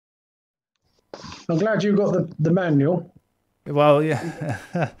I'm glad you got the manual. Well, yeah.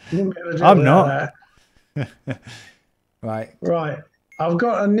 You wouldn't be able to do I'm without not. that. Right. Right. I've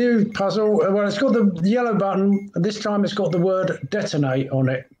got a new puzzle. Well, it's got the yellow button. This time it's got the word detonate on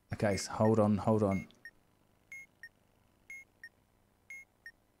it. Okay, so hold on, hold on.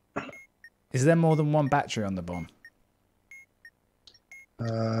 Is there more than one battery on the bomb?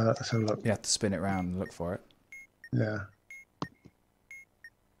 Let's have a look. You have to spin it around and look for it. Yeah.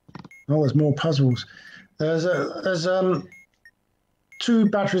 Oh, there's more puzzles. There's two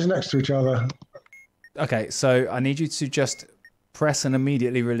batteries next to each other. Okay, so I need you to just press and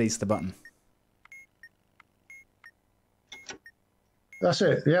immediately release the button. That's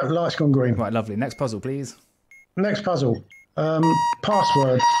it. Yeah, light's gone green. Right, lovely. Next puzzle, please. Next puzzle.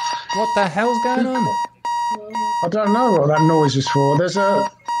 Password. What the hell's going on? I don't know what that noise is for. There's a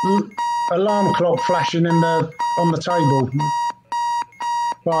alarm clock flashing on the table.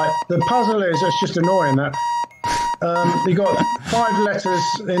 Right, the puzzle is, it's just annoying that. You got 5 letters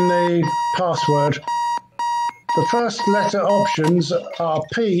in the password. The first letter options are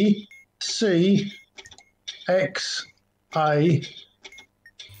P, C, X, A,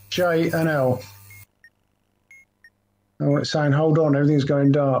 J, and L. Oh, it's saying, hold on, everything's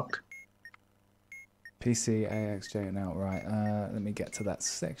going dark. PC, AX, J, and L. Right, let me get to that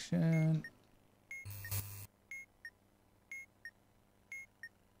section.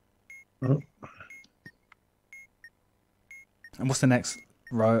 Oh. And what's the next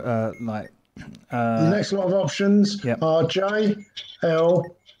row? The next lot of options are J,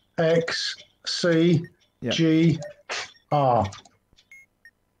 L, X, C, G, R.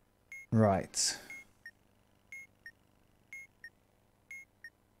 Right.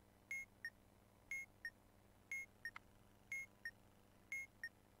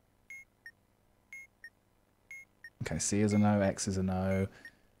 Okay, C is a no, X is a no.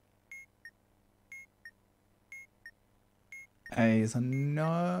 A is a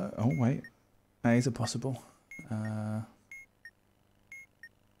no. Oh, wait. A is a possible.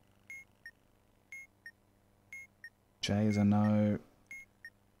 J is a no.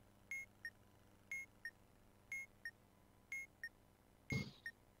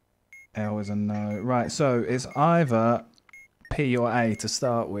 L is a no. Right, so it's either P or A to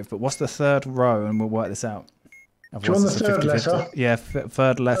start with, but what's the third row, and we'll work this out. Do you want the third letter? Yeah,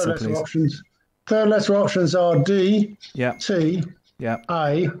 third letter, please. Options. Third letter options are D, T,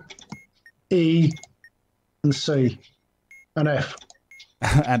 A, E, and C, and F.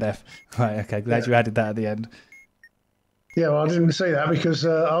 And F. Right, okay. Glad you added that at the end. Yeah, well, I didn't see that because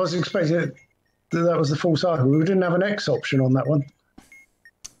I was expecting that was the full cycle. We didn't have an X option on that one.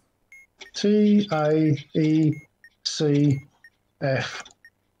 T, A, E, C, F,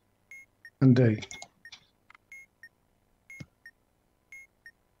 and D.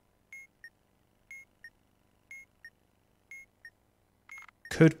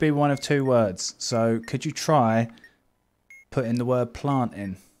 Could be one of two words. So could you try putting the word plant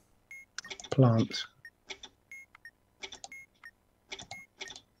in? Plant.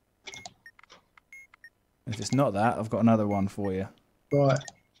 If it's not that, I've got another one for you. Right.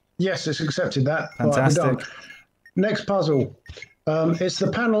 Yes, it's accepted that. Fantastic. Right, next puzzle. It's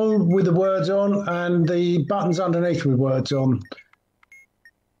the panel with the words on and the buttons underneath with words on.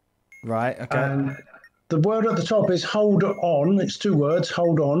 Right, okay. And the word at the top is hold on. It's 2 words,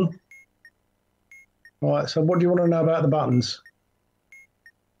 hold on. Right, so what do you want to know about the buttons?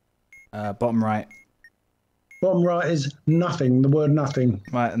 Bottom right. Bottom right is nothing, the word nothing.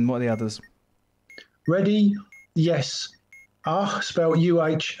 Right, and what are the others? Ready, yes, spelled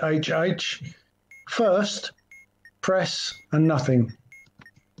U-H-H-H. First, press, and nothing.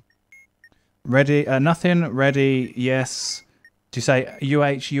 Ready, nothing, ready, yes. Do you say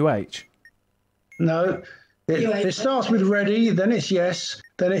U-H-U-H? No, it starts with ready, then it's yes,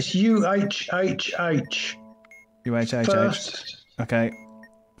 then it's U-H-H-H. U-H-H-H. First. Okay.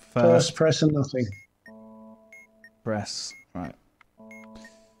 First, press, and nothing. Press, right.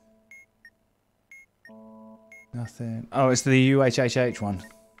 Nothing. Oh, it's the U-H-H-H one.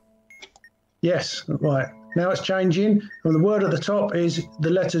 Yes, right. Now it's changing, and the word at the top is the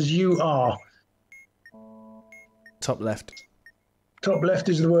letters U-R. Top left. Top left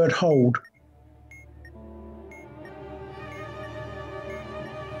is the word hold.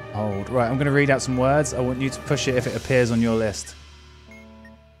 Hold. Right, I'm going to read out some words. I want you to push it if it appears on your list.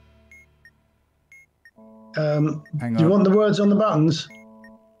 Hang on. Do you want the words on the buttons?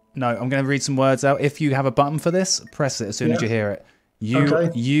 No, I'm going to read some words out. If you have a button for this, press it as soon as you hear it.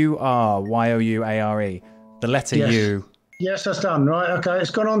 U-R-Y-O-U-A-R-E. The letter U. Yes, that's done. Right, okay.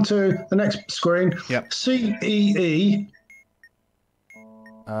 It's gone on to the next screen. Yep. C-E-E.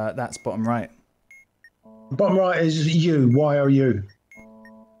 That's bottom right. Bottom right is you. YOU.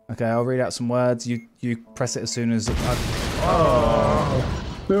 Okay, I'll read out some words. You press it as soon as. It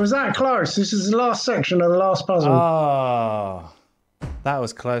was that close. This is the last section of the last puzzle. Oh, that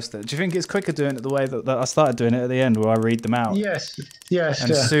was close. Do you think it's quicker doing it the way that I started doing it at the end, where I read them out? Yes. Yes.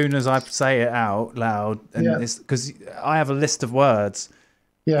 And as soon as I say it out loud, and it's because I have a list of words.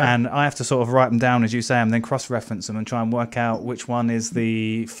 Yeah. And I have to sort of write them down as you say them, then cross-reference them and try and work out which one is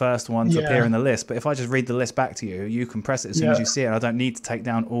the first one to appear in the list. But if I just read the list back to you, you can press it as soon as you see it. I don't need to take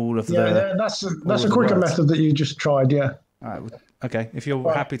down all of the. Yeah, that's a quicker method that you just tried. Yeah. All right. Okay. If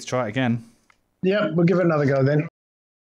you're happy to try it again. Yeah, we'll give it another go then.